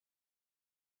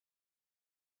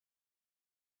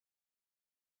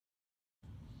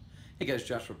Hey guys,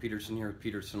 Joshua Peterson here with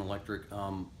Peterson Electric.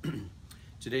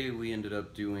 Today we ended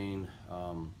up doing,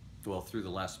 well, through the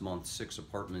last month, 6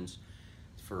 apartments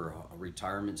for a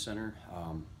retirement center.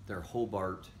 They're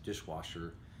Hobart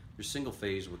dishwasher. They're single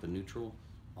phase with a neutral,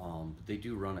 but they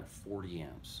do run at 40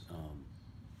 amps.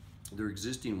 Their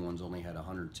existing ones only had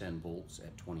 110 volts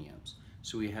at 20 amps.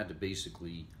 So we had to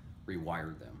basically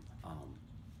rewire them.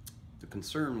 The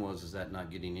concern was that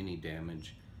not getting any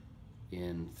damage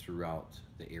in throughout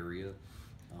the area.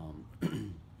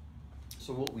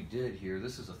 So what we did here,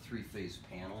 this is a 3-phase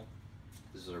panel.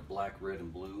 This is our black, red,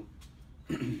 and blue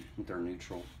with our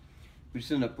neutral. We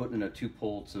just ended up putting in a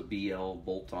 2-pole, it's a BL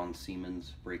bolt-on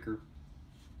Siemens breaker.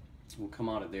 We'll come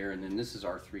out of there, and then this is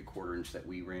our 3/4 inch that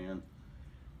we ran.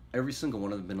 Every single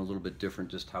one of them been a little bit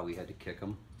different, just how we had to kick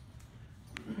them.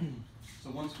 So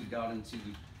once we got into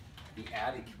the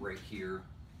attic right here,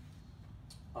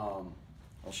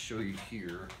 I'll show you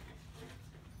here.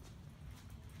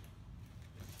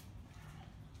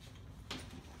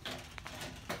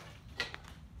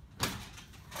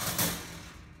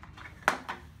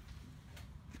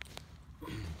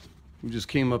 We just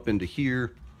came up into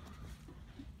here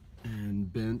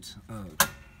and bent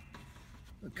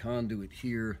a conduit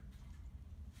here,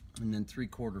 and then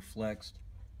 3/4 flexed.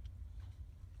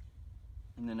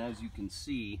 And then as you can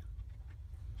see,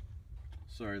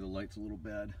 sorry the light's a little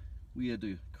bad, we had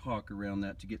to caulk around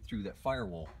that to get through that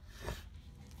firewall.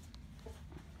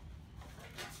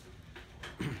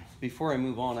 Before I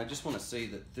move on, I just want to say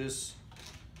that this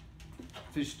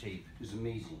fish tape is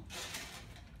amazing.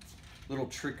 Little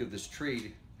trick of this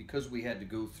trade, because we had to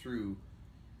go through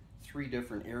 3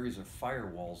 different areas of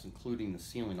firewalls, including the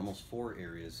ceiling, almost 4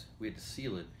 areas. We had to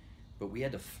seal it, but we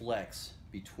had to flex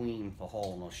between the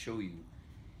hull, and I'll show you.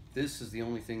 This is the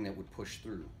only thing that would push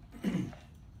through.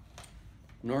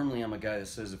 Normally I'm a guy that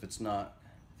says if it's not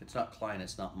Klein,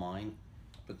 it's not mine.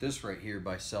 But this right here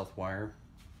by Southwire,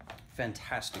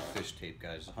 fantastic fish tape,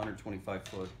 guys. 125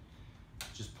 foot,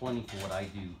 just plenty for what I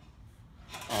do.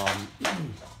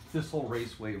 This whole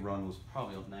raceway run was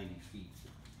probably up 90 feet.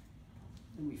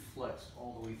 Then we flexed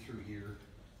all the way through here,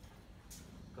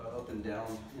 got up and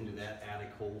down into that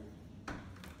attic hole.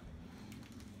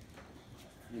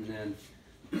 And then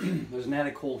there's an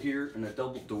attic hole here and a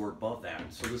double door above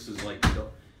that. So this is like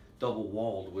double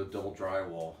walled with double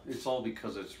drywall. It's all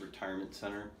because it's retirement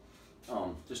center.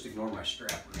 Just ignore my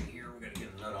strap right here. We gotta get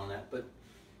a nut on that. But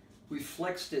we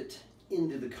flexed it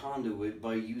into the conduit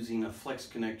by using a flex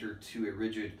connector to a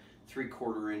rigid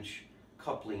 3/4 inch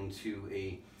coupling to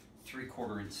a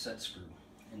 3/4 inch set screw.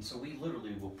 And so we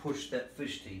literally will push that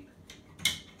fish tape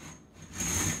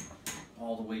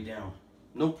all the way down.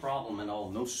 No problem at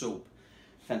all, no soap.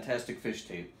 Fantastic fish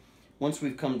tape. Once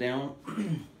we've come down,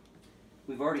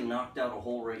 we've already knocked out a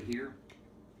hole right here.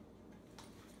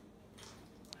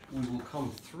 We will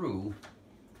come through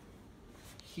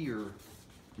here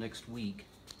next week,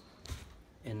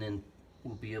 and then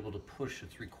we'll be able to push a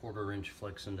 3/4 inch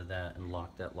flex into that and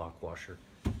lock that lock washer,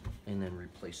 and then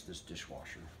replace this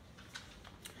dishwasher.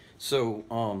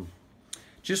 So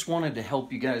just wanted to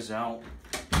help you guys out.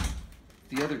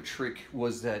 The other trick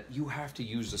was that you have to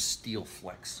use a steel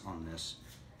flex on this,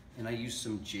 and I used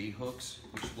some J hooks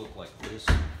which look like this.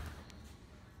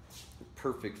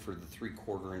 Perfect for the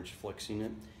 3/4 inch flexing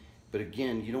it. But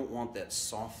again, you don't want that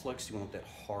soft flex, you want that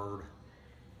hard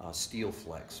steel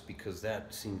flex, because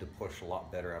that seemed to push a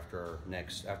lot better after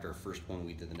our first one.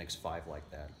 We did the next 5 like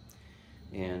that.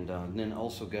 And then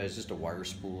also, guys, just a wire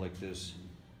spool like this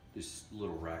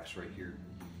little racks right here.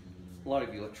 A lot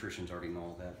of you electricians already know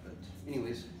all that, but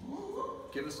anyways,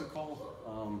 give us a call.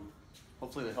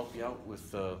 Hopefully they'll help you out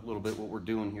with a little bit what we're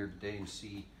doing here today, and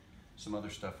see some other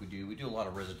stuff we do. We do a lot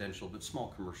of residential, but small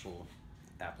commercial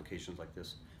applications like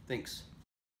this. Thanks.